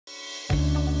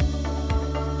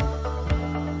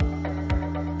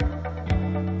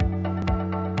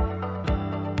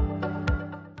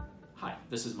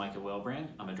this is Micah Willbrand.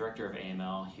 I'm a director of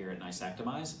AML here at NICE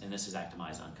Actimize, and this is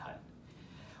Actimize Uncut.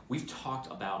 We've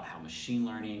talked about how machine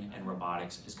learning and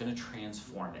robotics is going to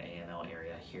transform the AML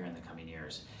area here in the coming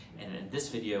years. And in this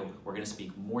video, we're going to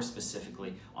speak more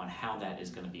specifically on how that is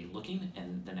going to be looking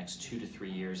in the next 2 to 3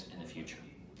 years in the future.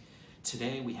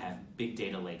 Today, we have big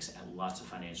data lakes at lots of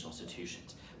financial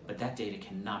institutions, but that data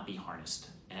cannot be harnessed.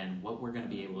 And what we're going to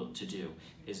be able to do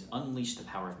is unleash the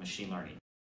power of machine learning.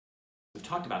 We've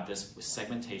talked about this with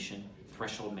segmentation,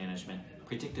 threshold management,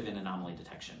 predictive and anomaly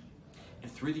detection.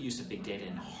 And through the use of big data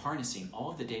and harnessing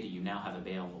all of the data you now have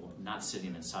available, not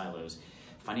sitting in silos,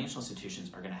 financial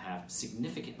institutions are going to have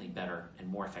significantly better and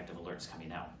more effective alerts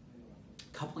coming out.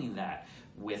 Coupling that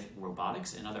with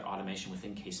robotics and other automation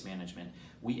within case management,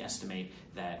 we estimate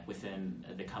that within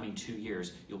the coming 2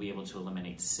 years, you'll be able to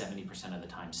eliminate 70% of the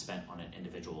time spent on an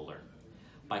individual alert.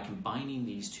 By combining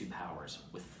these two powers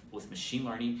with machine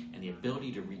learning and the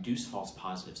ability to reduce false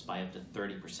positives by up to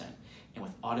 30%, and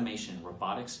with automation and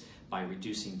robotics by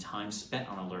reducing time spent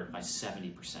on alert by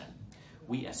 70%,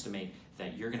 we estimate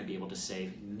that you're going to be able to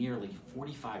save nearly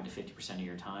 45 to 50% of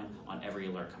your time on every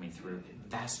alert coming through,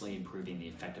 vastly improving the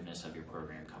effectiveness of your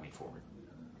program coming forward.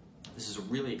 This is a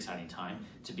really exciting time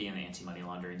to be in the anti-money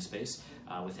laundering space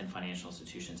within financial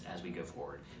institutions as we go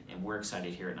forward. And we're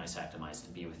excited here at NICE Actimize to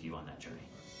be with you on that journey.